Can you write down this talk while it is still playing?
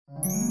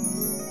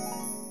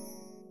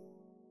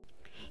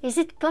Is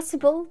it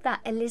possible that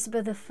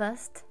Elizabeth I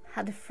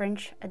had a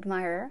French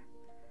admirer?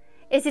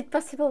 Is it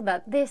possible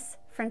that this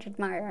French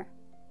admirer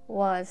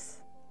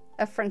was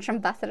a French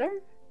ambassador?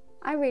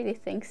 I really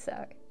think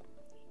so.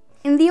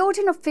 In the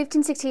autumn of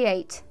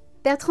 1568,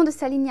 Bertrand de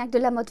Salignac de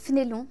la Mothe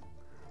Fénélon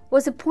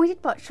was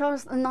appointed by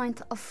Charles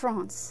IX of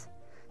France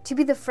to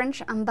be the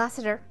French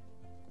ambassador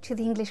to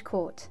the English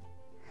court.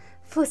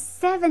 For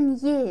 7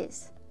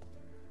 years,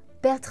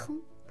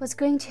 Bertrand was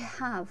going to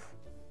have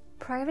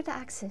private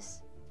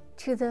access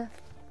to the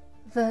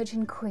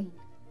Virgin Queen.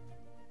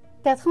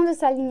 Bertrand de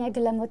Salignac de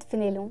la Mothe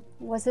Fénélon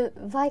was a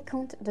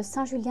Viscount de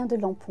Saint-Julien de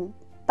Lampont,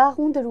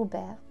 Baron de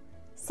Loubert,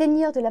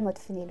 Seigneur de la Mothe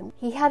Fénélon.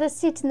 He had a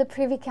seat in the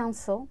Privy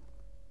Council,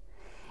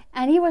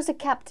 and he was a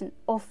captain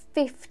of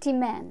 50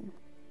 men.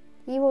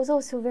 He was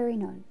also very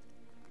known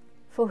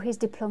for his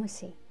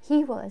diplomacy.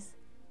 He was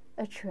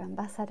a true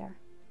ambassador.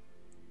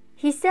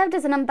 He served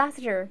as an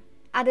ambassador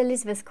at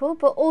Elizabeth's court,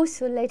 but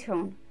also later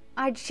on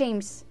at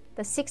James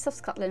VI of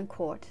Scotland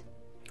court.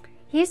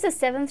 He is the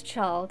 7th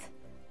child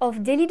of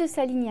Délis de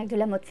Salignac de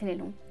la Mothe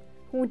Fénélon,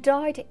 who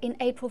died in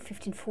April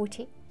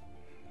 1540,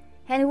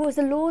 and who was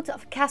the lord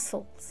of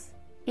castles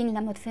in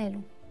La Mothe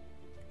Fénélon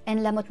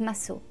and La Mothe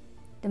Massot,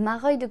 de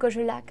Mareuil de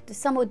Gojolac, de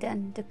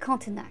Saint-Maudin, de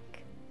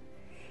Cantenac.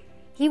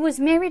 He was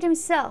married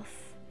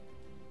himself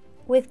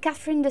with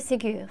Catherine de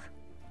Ségur,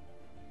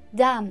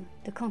 Dame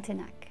de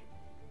Cantenac.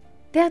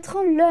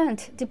 Bertrand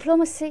learned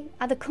diplomacy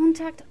at the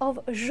contact of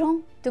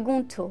Jean de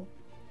Gontaut,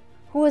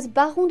 who was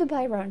Baron de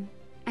Biron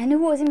and who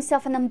was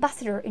himself an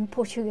ambassador in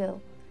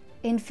Portugal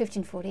in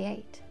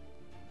 1548.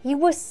 He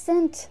was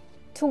sent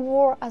to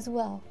war as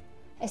well,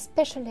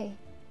 especially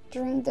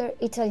during the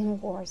Italian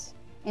wars.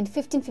 In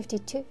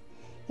 1552,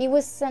 he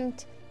was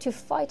sent to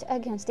fight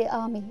against the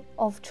army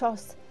of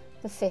Charles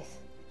V,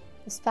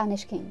 the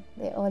Spanish king,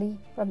 the Holy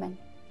Roman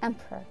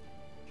Emperor.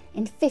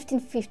 In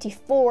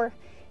 1554,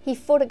 he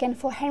fought again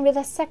for Henry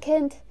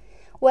II,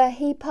 where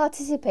he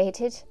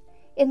participated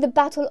in the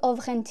Battle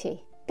of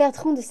Renty.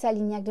 Bertrand de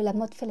Salignac de la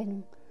Mothe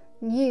Fénélon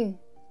knew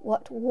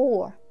what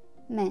war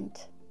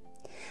meant.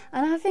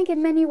 And I think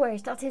in many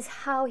ways that is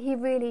how he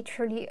really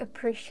truly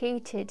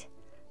appreciated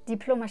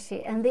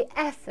diplomacy and the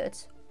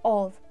efforts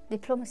of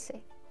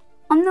diplomacy.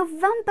 On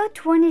November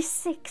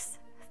 26,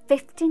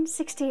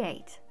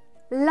 1568,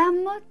 La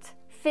Mothe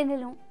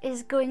Fénélon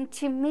is going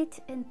to meet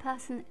in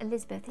person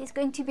Elizabeth. He's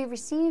going to be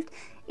received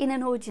in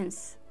an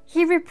audience.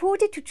 He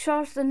reported to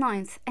Charles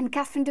IX and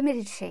Catherine de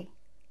Medici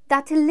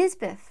that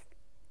Elizabeth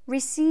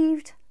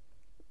received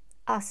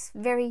us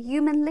very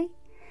humanly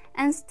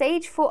and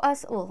staged for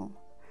us all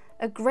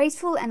a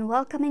graceful and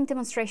welcoming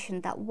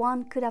demonstration that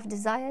one could have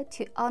desired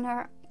to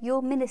honor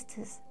your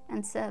ministers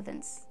and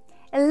servants.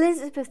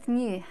 Elizabeth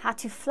knew how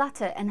to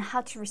flatter and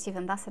how to receive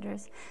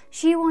ambassadors.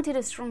 She wanted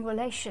a strong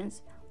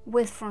relations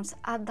with France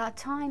at that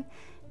time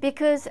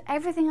because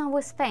everything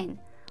with Spain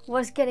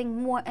was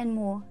getting more and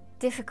more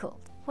difficult.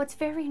 What's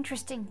very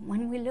interesting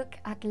when we look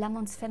at La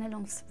Mothe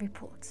Fénélon's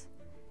reports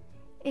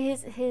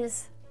is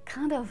his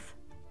kind of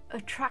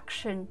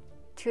attraction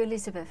to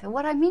Elizabeth. And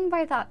what I mean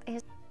by that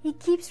is he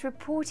keeps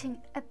reporting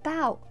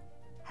about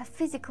her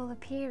physical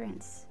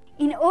appearance.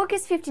 In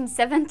August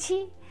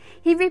 1570,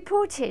 he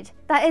reported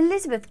that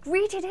Elizabeth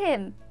greeted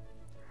him,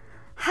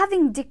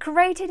 having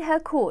decorated her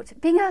court,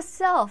 being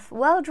herself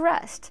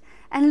well-dressed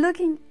and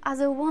looking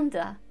as a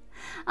wonder.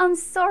 I'm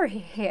sorry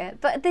here,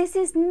 but this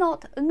is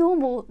not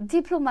normal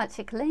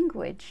diplomatic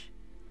language.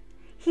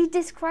 He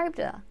described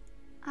her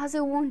as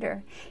a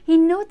wonder. He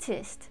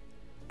noticed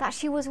that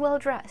she was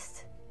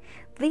well-dressed.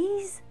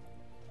 These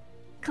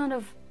kind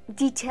of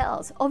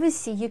details,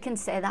 obviously you can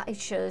say that it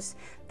shows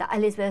that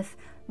Elizabeth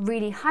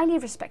really highly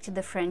respected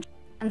the French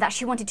and that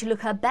she wanted to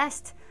look her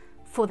best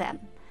for them.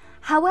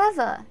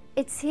 However,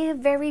 it's here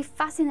very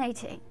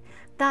fascinating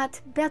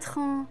that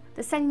Bertrand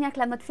de Salignac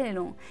La Mothe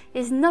Fénélon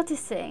is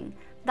noticing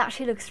that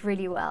she looks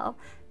really well,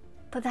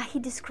 but that he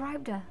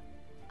described her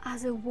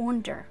as a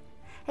wonder.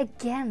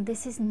 Again,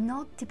 this is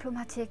not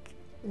diplomatic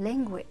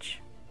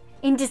language.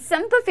 In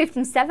December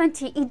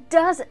 1570, he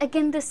does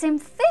again the same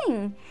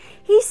thing.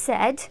 He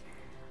said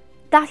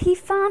that he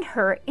found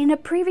her in a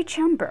privy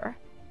chamber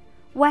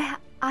where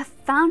I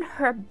found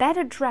her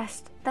better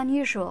dressed than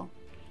usual.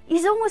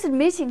 He's almost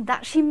admitting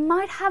that she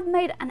might have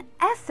made an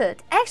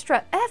effort,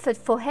 extra effort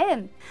for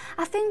him.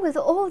 I think with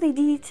all the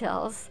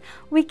details,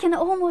 we can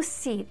almost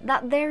see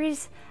that there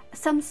is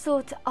some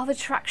sort of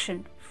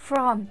attraction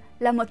from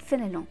La Mothe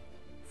Fénélon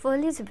for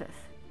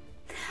Elizabeth.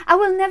 I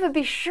will never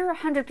be sure,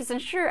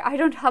 100% sure, I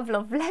don't have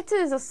love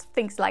letters or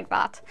things like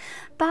that.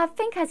 But I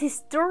think as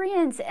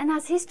historians and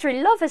as history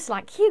lovers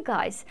like you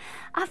guys,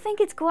 I think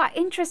it's quite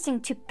interesting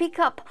to pick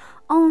up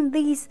on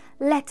these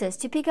letters,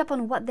 to pick up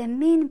on what they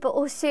mean, but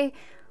also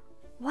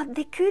what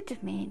they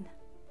could mean.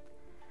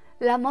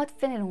 La Mothe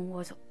Fénélon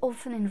was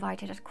often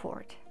invited at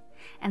court,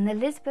 and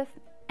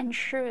Elizabeth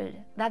ensured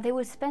that they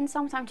would spend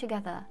some time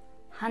together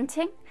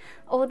hunting,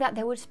 or that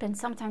they would spend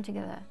some time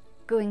together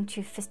going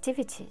to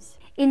festivities.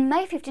 In May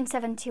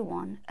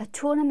 1571, a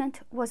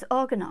tournament was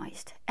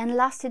organized and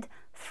lasted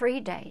 3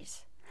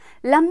 days.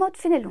 Mothe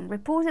Fénélon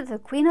reported that the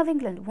Queen of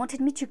England wanted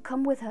me to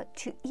come with her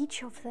to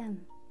each of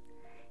them.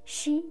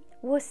 She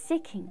was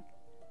seeking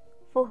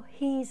for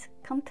his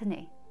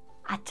company.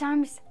 At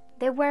times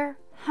they were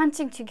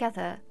hunting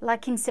together,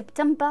 like in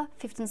September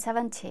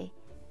 1570,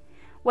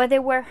 where they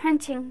were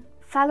hunting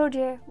fallow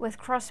deer with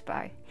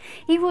crossbow.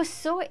 He was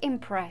so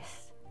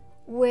impressed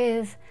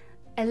with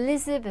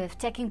Elizabeth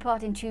taking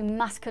part into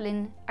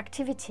masculine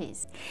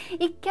activities.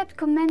 He kept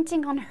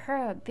commenting on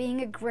her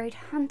being a great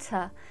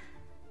hunter,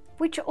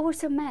 which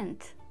also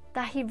meant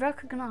that he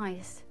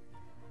recognized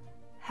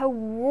her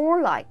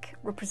warlike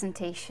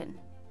representation,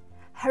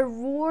 her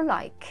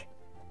warlike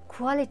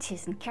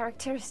qualities and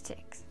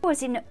characteristics. He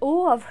was in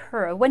awe of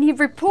her when he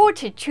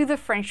reported to the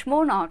French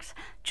monarchs,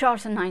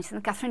 Charles IX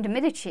and Catherine de'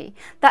 Medici,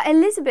 that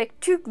Elizabeth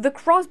took the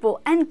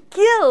crossbow and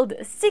killed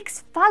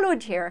 6 fallow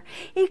deer.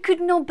 He could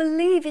not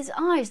believe his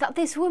eyes that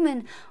this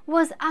woman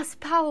was as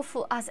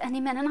powerful as any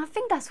man, and I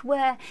think that's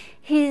where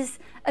his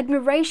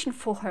admiration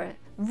for her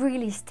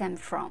really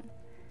stemmed from.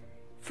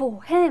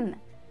 For him,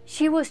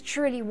 she was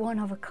truly one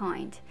of a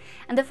kind,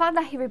 and the fact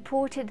that he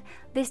reported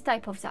this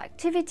type of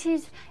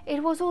activities,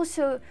 it was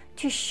also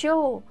to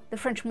show the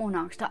French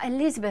monarchs that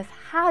Elizabeth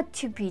had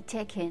to be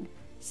taken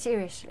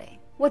seriously.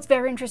 What's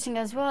very interesting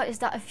as well is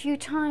that a few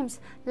times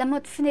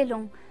Mothe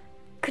Fénélon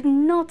could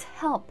not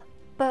help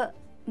but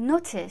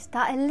notice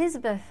that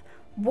Elizabeth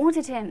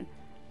wanted him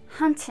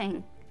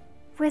hunting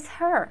with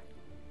her.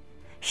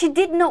 She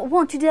did not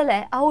want to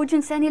delay our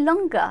audience any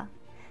longer.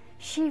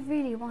 She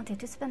really wanted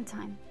to spend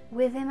time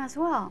with him as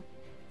well.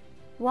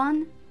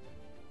 One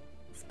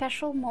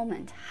special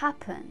moment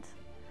happened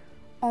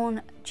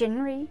on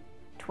January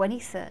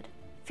 23rd,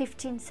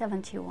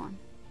 1571.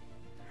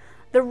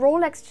 The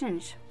royal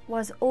exchange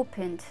was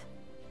opened,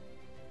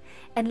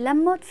 and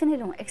Mothe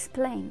Fénélon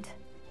explained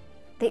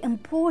the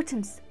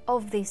importance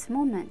of this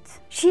moment.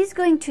 She's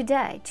going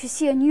today to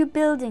see a new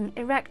building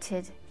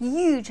erected,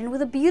 huge and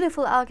with a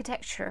beautiful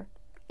architecture,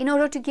 in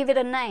order to give it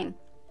a name,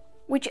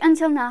 which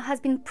until now has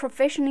been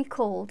professionally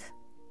called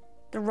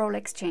the Royal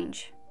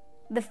Exchange.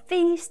 The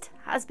feast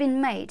has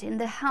been made in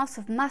the house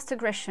of Master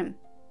Gresham,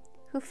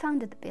 who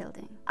founded the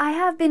building. I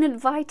have been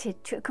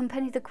invited to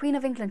accompany the Queen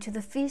of England to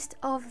the feast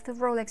of the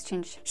Royal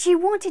Exchange. She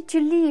wanted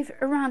to leave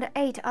around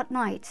 8 at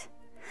night.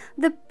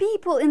 The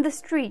people in the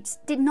streets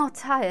did not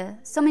tire,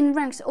 some in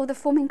ranks or the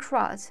forming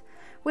crowds,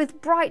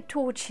 with bright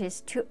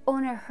torches to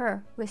honor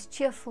her with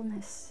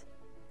cheerfulness.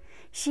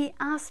 She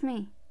asked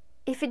me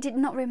if it did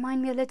not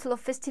remind me a little of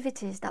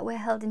festivities that were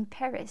held in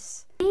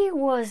Paris. He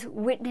was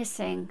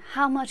witnessing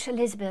how much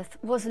Elizabeth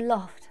was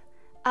loved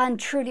and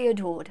truly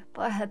adored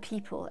by her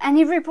people, and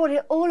he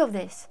reported all of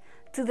this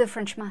to the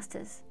French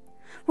masters.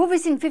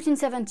 Obviously in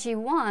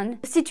 1571,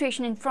 the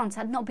situation in France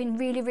had not been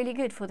really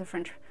good for the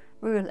French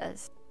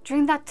rulers.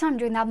 During that time,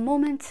 during that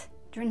moment,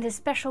 during this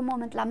special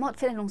moment, Mothe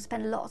Fénélon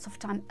spent lots of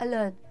time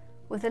alone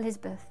with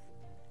Elizabeth.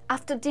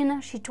 After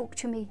dinner, she talked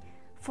to me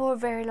for a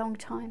very long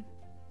time.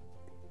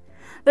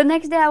 The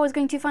next day I was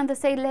going to find the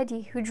said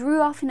lady, who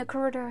drew off in a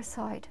corridor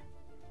aside.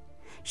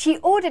 She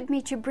ordered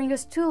me to bring a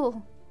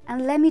stool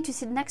and led me to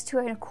sit next to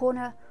her in a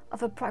corner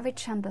of a private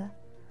chamber,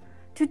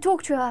 to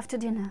talk to her after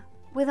dinner,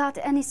 without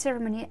any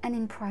ceremony and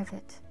in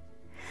private.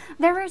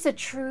 There is a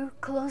true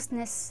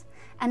closeness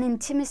and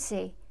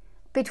intimacy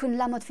between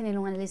Mothe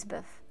Fénélon and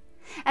Elizabeth.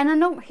 And I'm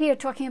not here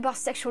talking about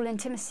sexual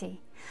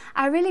intimacy.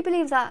 I really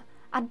believe that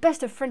at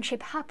best a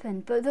friendship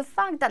happened, but the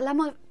fact that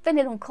Mothe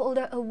Fénélon called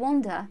her a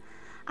wonder,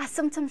 I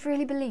sometimes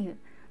really believe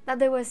that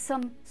there was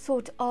some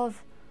sort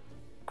of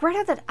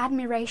greater than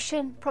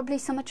admiration, probably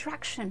some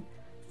attraction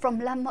from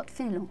Mothe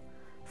Fénélon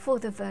for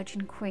the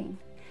Virgin Queen.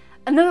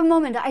 Another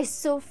moment that is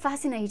so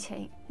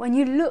fascinating when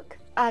you look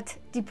at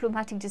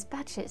diplomatic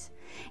dispatches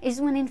is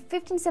when in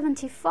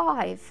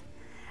 1575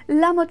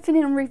 Mothe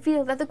Fénélon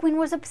revealed that the Queen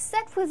was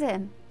upset with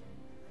him,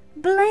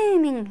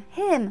 blaming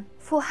him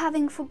for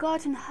having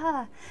forgotten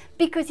her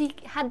because he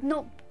had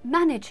not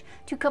managed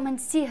to come and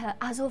see her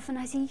as often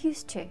as he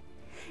used to.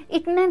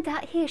 It meant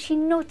that here she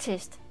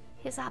noticed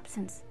his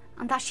absence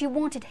and that she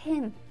wanted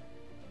him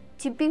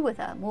to be with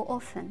her more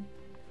often.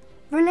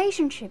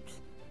 Relationships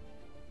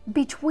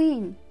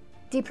between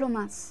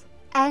diplomats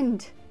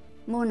and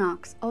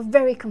monarchs are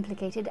very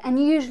complicated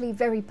and usually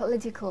very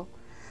political.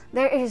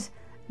 There is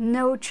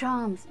no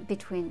charms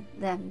between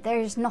them. There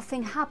is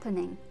nothing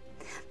happening.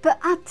 But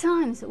at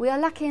times we are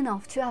lucky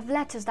enough to have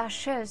letters that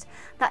shows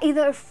that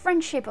either a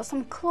friendship or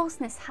some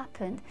closeness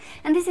happened,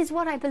 and this is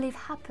what I believe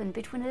happened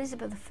between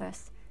Elizabeth I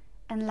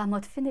and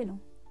Mothe Fénélon.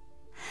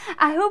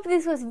 I hope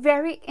this was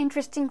very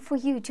interesting for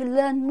you to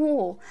learn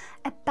more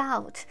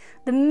about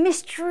the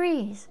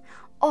mysteries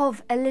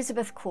of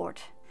Elizabeth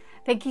Court.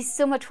 Thank you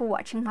so much for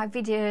watching my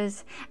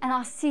videos, and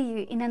I'll see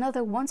you in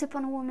another Once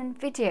Upon a Woman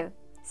video.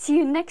 See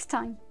you next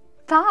time.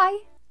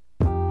 Bye!